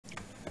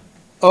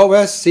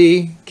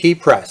OSC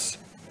Keypress.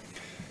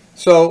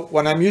 So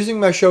when I'm using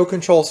my show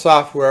control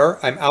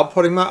software, I'm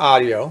outputting my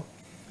audio.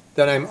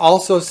 Then I'm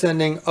also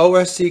sending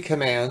OSC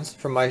commands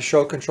from my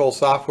show control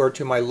software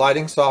to my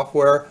lighting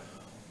software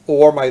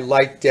or my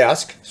light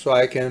desk so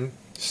I can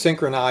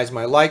synchronize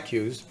my light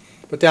cues.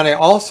 But then I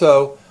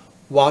also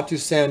want to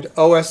send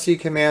OSC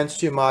commands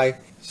to my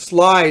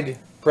slide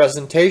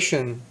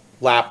presentation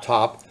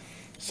laptop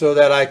so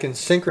that I can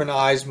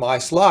synchronize my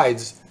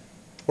slides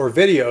or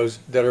videos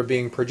that are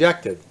being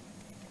projected.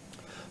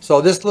 So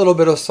this little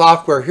bit of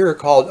software here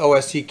called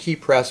OSC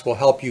Keypress will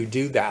help you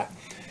do that.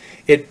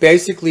 It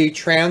basically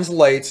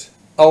translates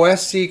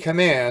OSC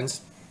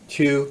commands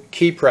to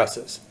key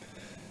presses.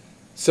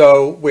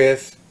 So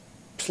with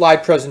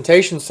slide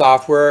presentation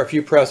software, if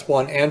you press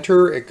 1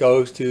 enter, it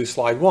goes to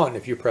slide 1.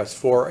 If you press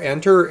 4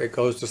 enter, it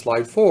goes to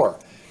slide 4.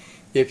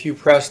 If you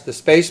press the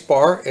space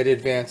bar, it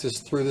advances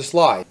through the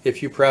slide.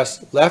 If you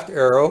press left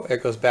arrow,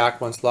 it goes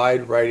back 1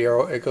 slide, right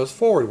arrow, it goes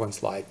forward 1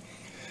 slide.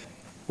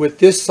 With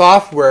this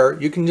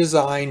software, you can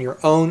design your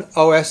own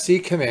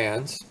OSC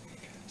commands,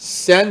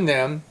 send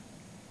them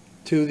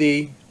to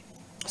the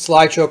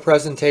slideshow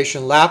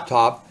presentation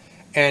laptop,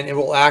 and it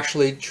will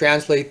actually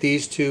translate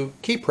these to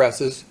key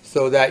presses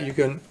so that you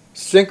can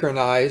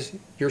synchronize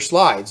your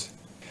slides.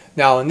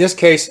 Now in this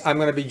case, I'm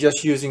going to be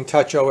just using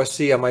Touch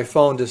OSC on my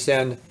phone to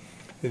send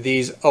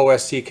these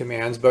OSC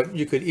commands, but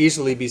you could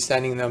easily be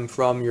sending them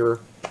from your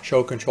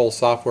show control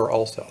software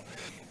also.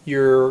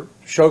 Your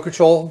show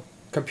control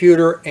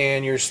computer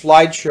and your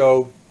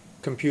slideshow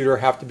computer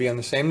have to be on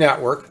the same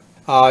network.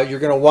 You're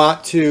going to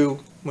want to,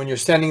 when you're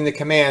sending the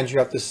commands, you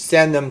have to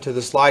send them to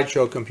the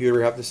slideshow computer.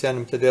 You have to send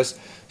them to this.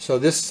 So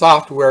this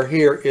software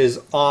here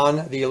is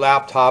on the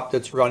laptop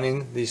that's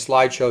running the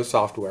slideshow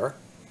software.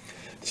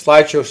 The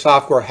slideshow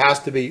software has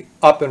to be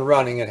up and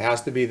running. It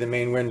has to be the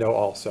main window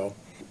also.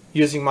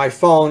 Using my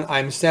phone,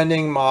 I'm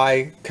sending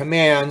my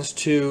commands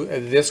to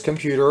this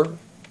computer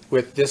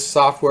with this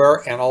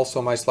software and also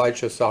my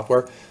slideshow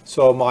software.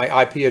 So my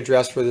IP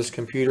address for this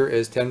computer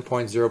is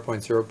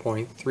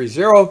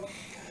 10.0.0.30.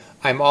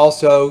 I'm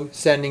also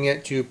sending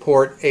it to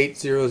port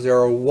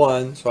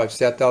 8001, so I've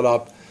set that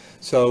up.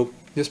 So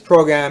this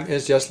program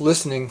is just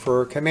listening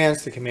for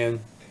commands to come in.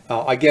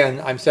 Again,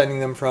 I'm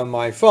sending them from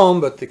my phone,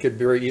 but they could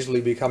very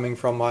easily be coming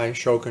from my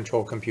show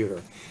control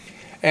computer.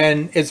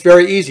 And it's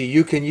very easy.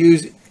 You can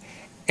use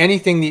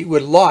anything that you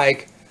would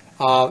like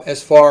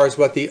as far as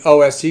what the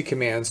OSC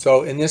command.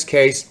 So in this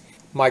case,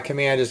 my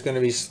command is going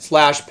to be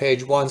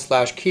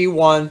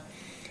 /page1/key1,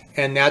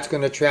 and that's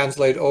going to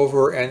translate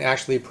over and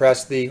actually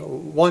press the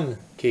 1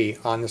 key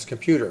on this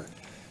computer.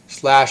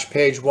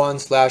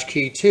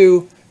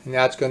 /page1/key2, and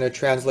that's going to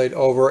translate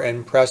over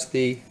and press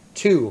the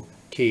 2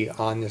 key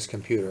on this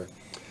computer.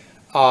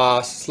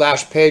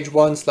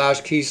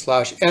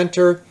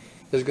 /page1/key/enter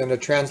is going to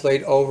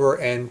translate over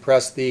and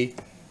press the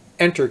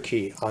enter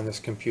key on this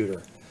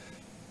computer.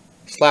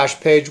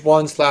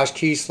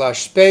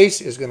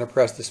 /page1/key/space is going to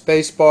press the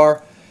space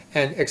bar,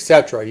 and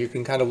etc. You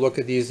can kind of look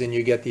at these and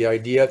you get the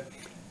idea.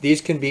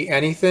 These can be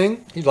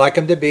anything you'd like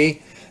them to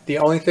be. The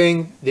only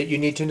thing that you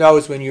need to know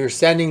is when you're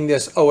sending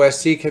this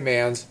OSC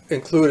commands,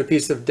 include a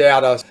piece of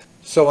data.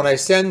 So when I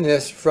send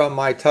this from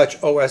my Touch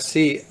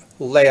OSC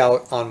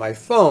layout on my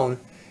phone,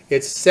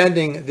 it's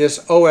sending this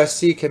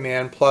OSC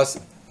command plus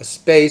a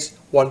space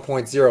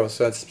 1.0.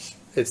 So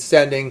it's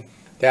sending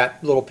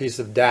that little piece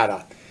of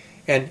data.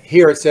 And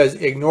here it says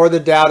ignore the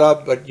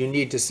data, but you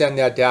need to send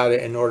that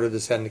data in order to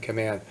send the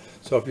command.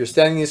 So if you're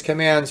sending these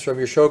commands from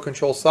your show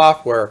control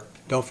software,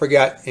 don't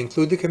forget,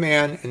 include the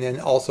command and then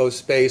also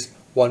space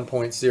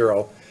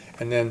 1.0,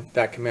 and then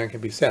that command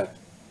can be sent.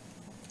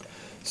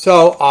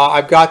 So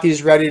I've got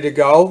these ready to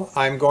go.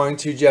 I'm going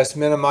to just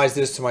minimize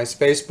this to my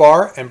space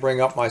bar and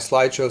bring up my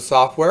slideshow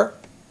software.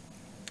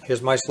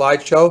 Here's my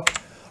slideshow.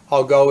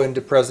 I'll go into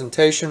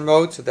presentation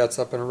mode, so that's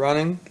up and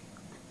running.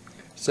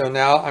 So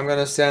now I'm going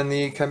to send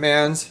the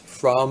commands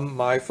from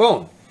my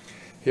phone.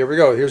 Here we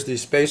go. Here's the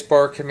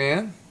spacebar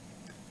command,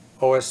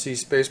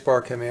 OSC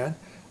spacebar command.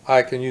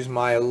 I can use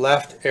my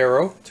left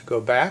arrow to go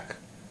back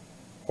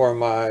or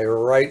my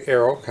right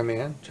arrow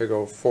command to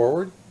go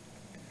forward.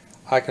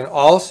 I can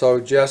also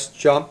just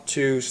jump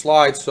to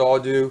slides, so I'll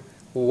do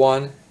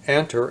 1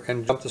 enter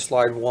and jump to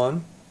slide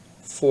 1,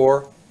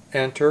 4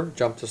 enter,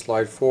 jump to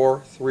slide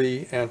 4,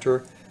 3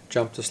 enter,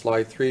 jump to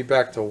slide 3,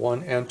 back to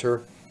 1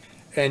 enter,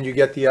 and you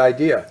get the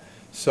idea.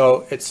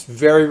 So it's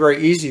very,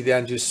 very easy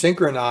then to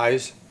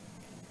synchronize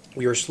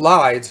your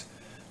slides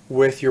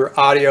with your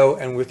audio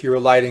and with your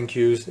lighting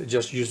cues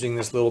just using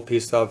this little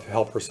piece of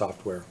helper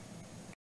software.